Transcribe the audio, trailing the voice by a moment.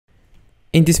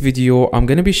In this video, I'm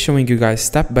going to be showing you guys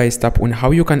step by step on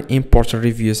how you can import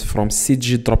reviews from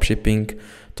CJ Dropshipping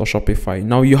to Shopify.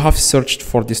 Now, you have searched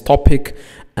for this topic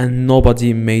and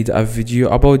nobody made a video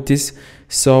about this.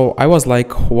 So I was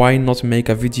like, why not make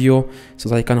a video so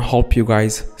that I can help you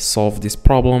guys solve this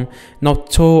problem. Now,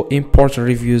 to import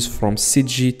reviews from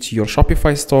CJ to your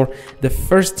Shopify store, the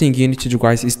first thing you need to do,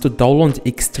 guys, is to download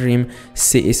Extreme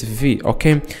Csv.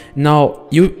 Okay. Now,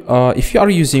 if you are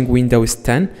using Windows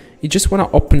 10, you just want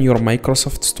to open your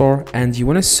Microsoft Store and you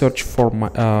want to search for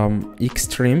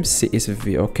Extreme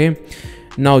Csv. Okay.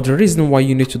 Now, the reason why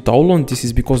you need to download this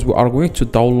is because we are going to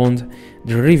download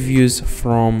the reviews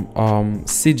from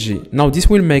CJ. Now, this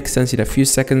will make sense in a few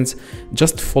seconds.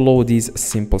 Just follow these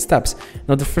simple steps.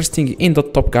 Now, the first thing in the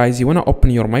top, guys, you want to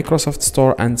open your Microsoft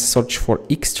Store and search for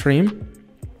Extreme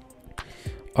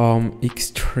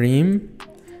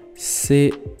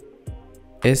CSV.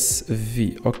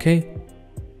 Okay.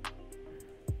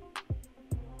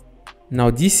 Now,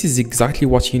 this is exactly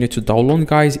what you need to download,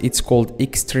 guys. It's called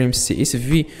Extreme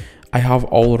Csv. I have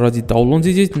already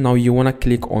downloaded it. Now, you want to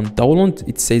click on download.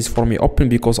 It says for me open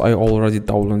because I already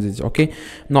downloaded it. Okay.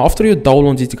 Now, after you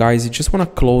download it, guys, you just want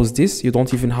to close this. You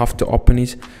don't even have to open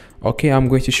it. Okay. I'm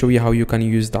going to show you how you can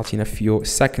use that in a few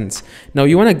seconds. Now,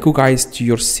 you want to go, guys, to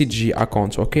your CJ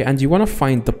account. Okay. And you want to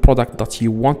find the product that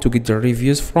you want to get the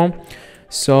reviews from.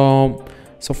 So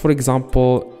for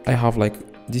example, I have like,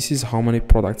 this is how many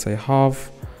products I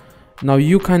have. Now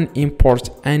you can import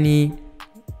any,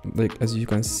 like as you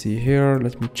can see here,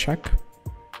 let me check.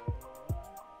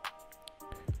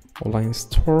 Online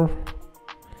store.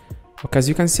 Okay, as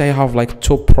you can see, I have like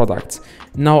 2 products.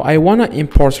 Now I want to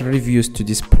import reviews to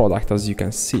this product. As you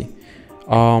can see,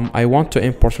 I want to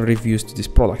import reviews to this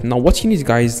product. Now what you need,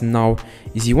 guys, now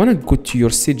is you want to go to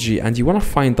your CJ and you want to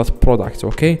find that product.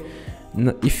 Okay.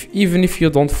 Even if you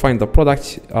don't find the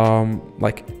product,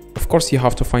 like of course you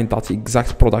have to find that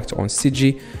exact product on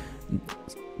CJ,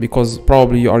 because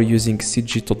probably you are using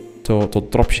CJ to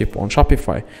dropship on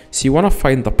Shopify. So you want to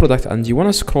find the product and you want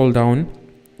to scroll down.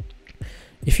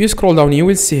 If you scroll down, you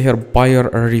will see here buyer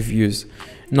reviews.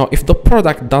 Now, if the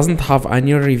product doesn't have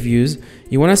any reviews,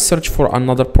 you want to search for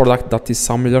another product that is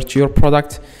similar to your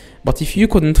product. But if you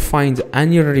couldn't find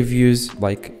any reviews,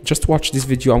 like just watch this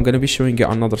video, I'm going to be showing you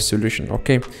another solution.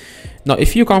 Okay. Now,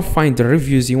 if you can't find the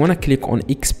reviews, you want to click on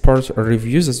export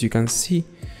reviews. As you can see,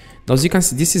 now, as you can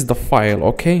see, this is the file.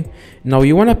 Okay. Now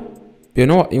you want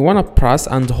to press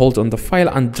and hold on the file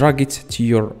and drag it to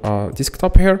your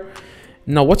desktop here.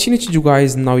 Now, what you need to do,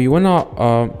 guys, now you want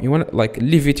to like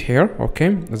leave it here.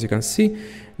 Okay. As you can see,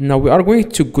 now we are going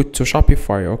to go to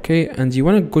Shopify. Okay. And you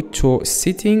want to go to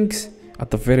settings at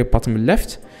the very bottom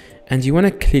left, and you want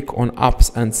to click on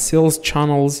apps and sales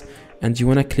channels, and you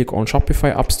want to click on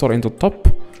Shopify App Store in the top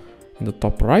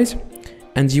right,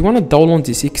 and you want to download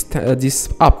this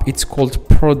app. It's called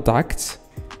Product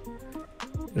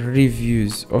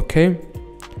Reviews. Okay.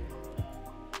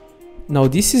 Now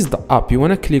this is the app. You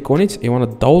want to click on it. You want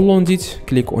to download it.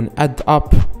 Click on Add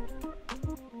App,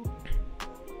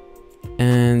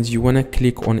 and you want to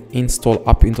click on Install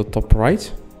App in the top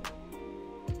right.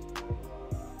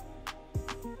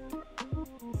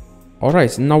 All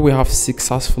right, now we have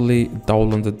successfully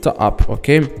downloaded the app.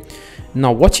 Okay,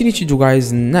 now what you need to do,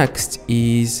 guys, next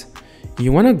is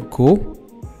you want to go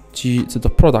to the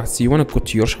products. You want to go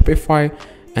to your Shopify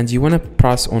and you want to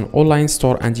press on online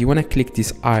store and you want to click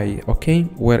this eye, okay,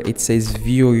 where it says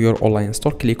view your online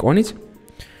store. Click on it.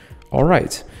 All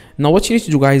right, now what you need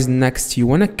to do, guys, next you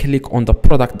want to click on the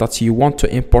product that you want to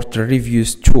import the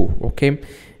reviews to. Okay,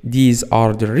 these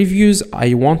are the reviews.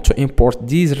 I want to import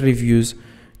these reviews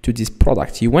to this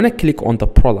product. You want to click on the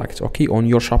product, okay, on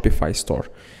your Shopify store.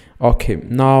 Okay,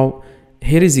 now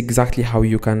here is exactly how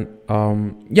you can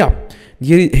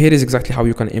here is exactly how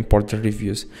you can import the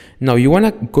reviews. Now you want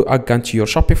to go again to your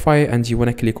Shopify and you want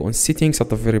to click on settings at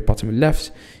the very bottom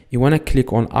left. You want to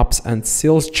click on apps and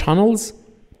sales channels,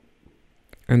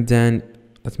 and then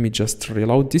let me just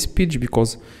reload this page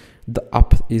because the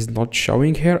app is not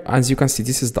showing here. As you can see,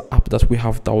 this is the app that we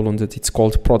have downloaded. It's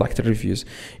called Product Reviews.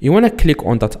 You want to click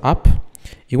on that app.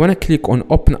 You want to click on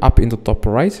Open App in the top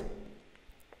right.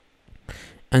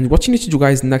 And what you need to do,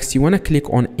 guys, next, you want to click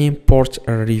on Import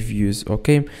Reviews.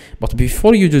 Okay. But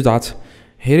before you do that,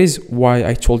 here is why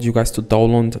I told you guys to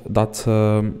download that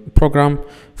program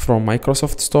from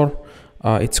Microsoft Store.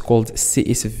 It's called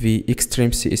CSV,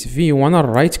 Extreme CSV. You want to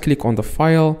right click on the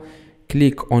file,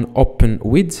 click on Open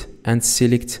With, and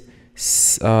select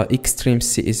Extreme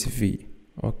CSV.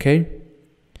 Okay.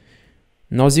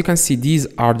 Now, as you can see, these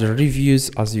are the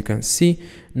reviews. As you can see,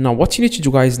 now what you need to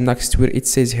do, guys, next, where it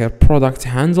says here product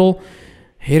handle,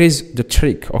 here is the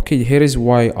trick. Okay, here is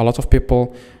why a lot of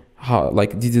people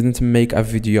like didn't make a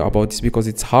video about this, because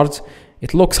it's hard.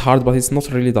 It looks hard, but it's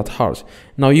not really that hard.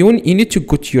 Now you need to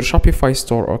go to your Shopify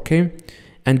store, okay?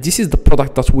 And this is the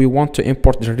product that we want to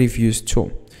import the reviews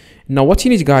to. Now what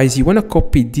you need, guys, you want to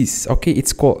copy this, okay?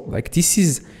 It's called like, this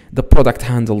is the product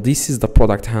handle. This is the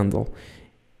product handle,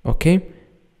 okay?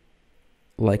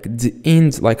 Like the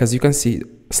end, like as you can see,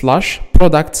 slash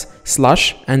products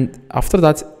slash, and after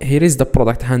that, here is the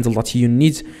product handle that you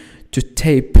need to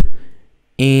type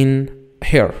in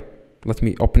here. Let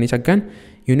me open it again.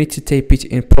 You need to type it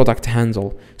in product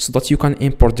handle so that you can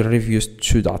import the reviews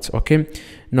to that, okay?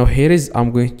 Now here is,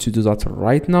 I'm going to do that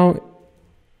right now,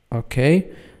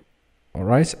 okay? All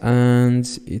right, and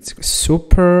it's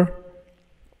super,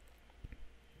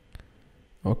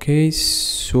 okay,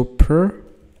 super,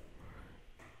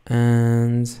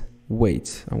 and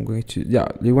wait, I'm going to, yeah,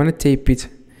 you want to type it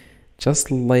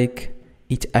just like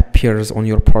it appears on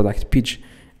your product page,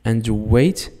 and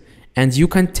wait, and you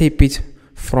can type it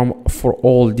for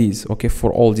all these, okay,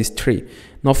 for all these three.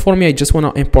 Now for me, I just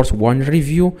want to import one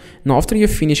review. Now after you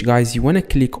finish, guys, you want to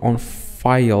click on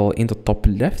file in the top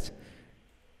left.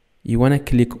 You want to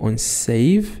click on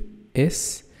save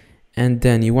as, and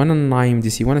then you want to name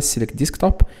this. You want to select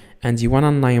desktop, and you want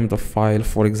to name the file,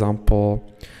 for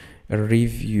example,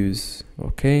 reviews,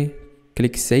 okay?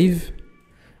 Click save.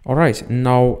 All right,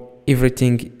 now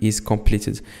everything is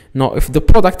completed. Now if the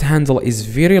product handle is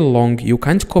very long, you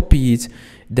can't copy it,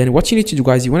 then what you need to do,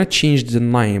 guys, you want to change the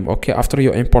name, okay? After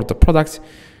you import the product,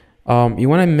 you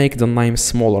want to make the name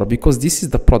smaller, because this is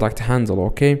the product handle,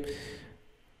 okay?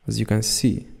 As you can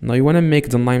see, now you want to make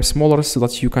the name smaller so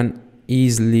that you can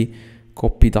easily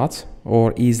copy that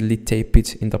or easily type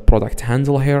it in the product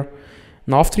handle here.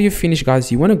 Now after you finish,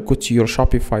 guys, you want to go to your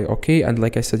Shopify, okay? And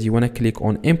like I said, you want to click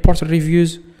on import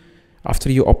reviews.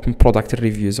 After you open product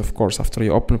reviews, of course, after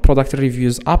you open product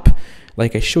reviews app,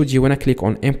 like I showed you, you want to click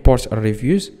on import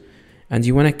reviews, and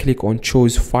you want to click on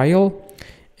choose file,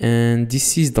 and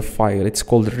this is the file. It's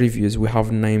called reviews. We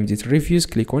have named it reviews.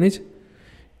 Click on it.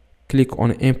 Click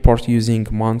on import using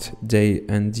month, day,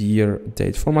 and year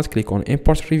date format. Click on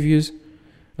import reviews.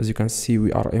 As you can see,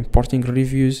 we are importing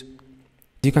reviews.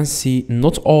 As you can see,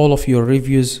 not all of your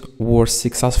reviews were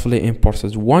successfully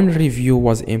imported. One review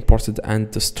was imported,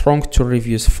 and the strong to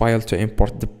reviews file to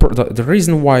import. The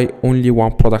reason why only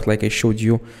one product, like I showed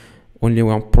you, only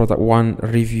one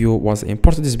review was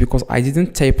imported is because I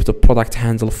didn't type the product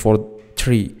handle for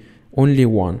three, only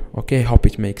one, okay? I hope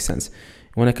it makes sense.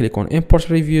 You want to click on import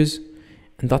reviews,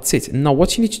 and that's it. Now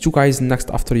what you need to do, guys,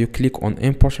 next after you click on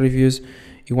import reviews,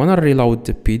 you want to reload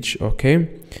the page,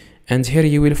 okay? And here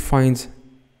you will find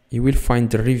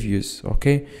the reviews,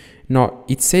 okay? Now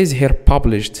it says here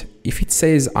published. If it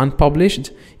says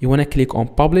unpublished, you want to click on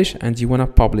publish, and you want to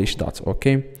publish that,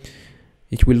 okay?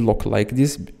 It will look like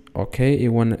this, okay?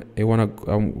 I'm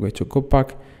going to go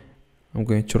back. I'm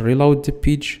going to reload the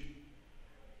page.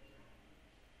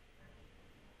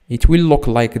 It will look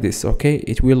like this, okay?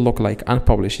 It will look like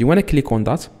unpublished. You want to click on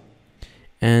that,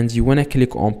 and you want to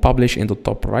click on publish in the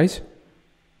top right.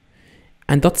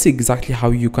 And that's exactly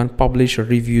how you can publish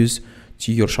reviews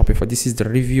to your Shopify. This is the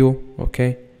review,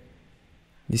 okay?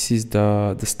 This is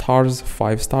the stars,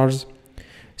 5 stars.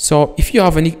 So if you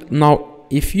have any, now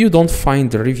if you don't find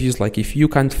the reviews, like if you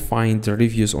can't find the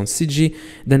reviews on CJ,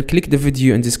 then click the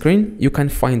video in the screen. You can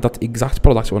find that exact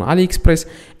product on AliExpress,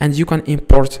 and you can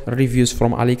import reviews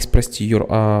from AliExpress to your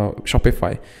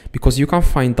Shopify, because you can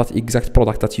find that exact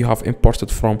product that you have imported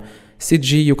from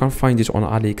CJ. You can find it on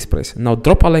AliExpress. Now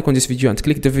drop a like on this video and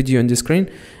click the video in the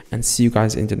screen, and see you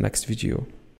guys in the next video.